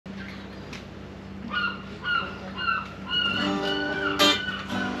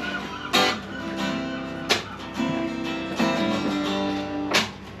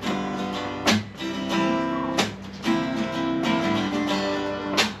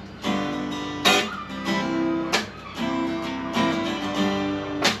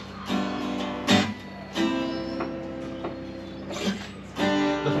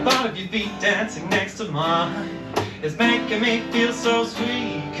feet dancing next to mine is making me feel so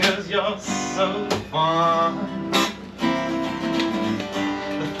sweet, 'cause you're so fine.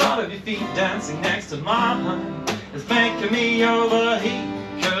 The thought of your feet dancing next to mine is making me overheat,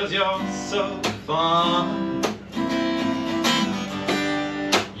 'cause you're so fine.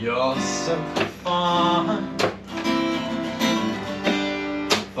 You're so fine.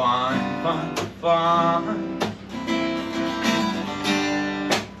 Fine, fine, fine.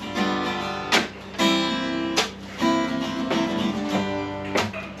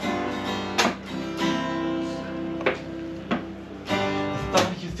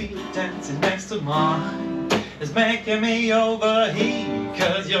 Dancing next to mine is making me overheat,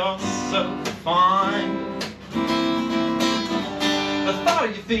 'cause you're so fine. The thought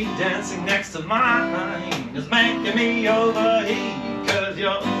of your feet dancing next to mine is making me overheat, 'cause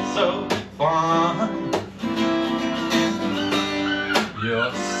you're so fine.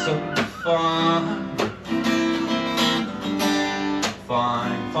 You're so fine.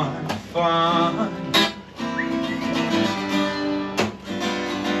 Fine, fine, fine.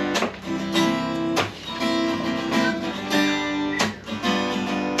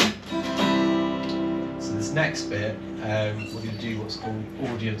 Next bit, we're going to do what's called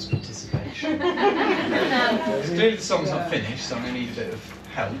audience participation. Clearly the song's not finished, so I'm going to need a bit of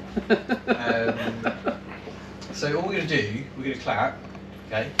help. So all we're going to do, we're going to clap,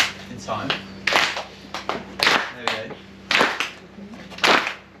 okay, in time. There we go.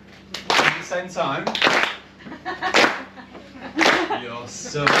 At the same time. You're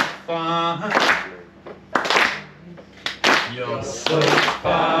so fine. You're so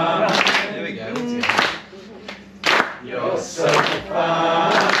fine. There we go, all together. You're so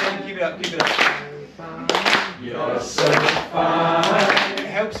fine. Keep it up, keep it up. You're so fine. It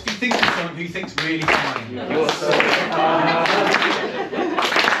helps if you think of someone who thinks really fine. You're so fine.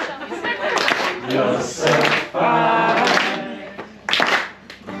 You're so fine.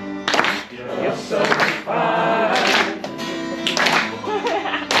 You're so fine.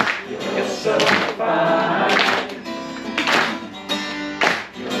 You're so fine.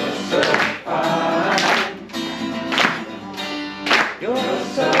 You're so fine. You're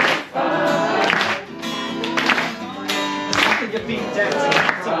so fine. The sound of your feet dancing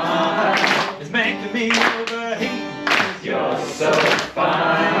next to mine is making me overheat, 'cause you're so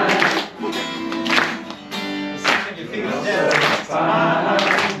fine. The sound of your feet dancing next to mine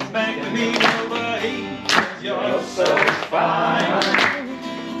is making me overheat, 'cause you're so fine.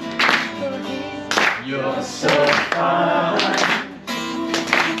 You're so fine.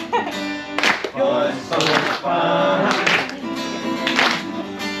 You're so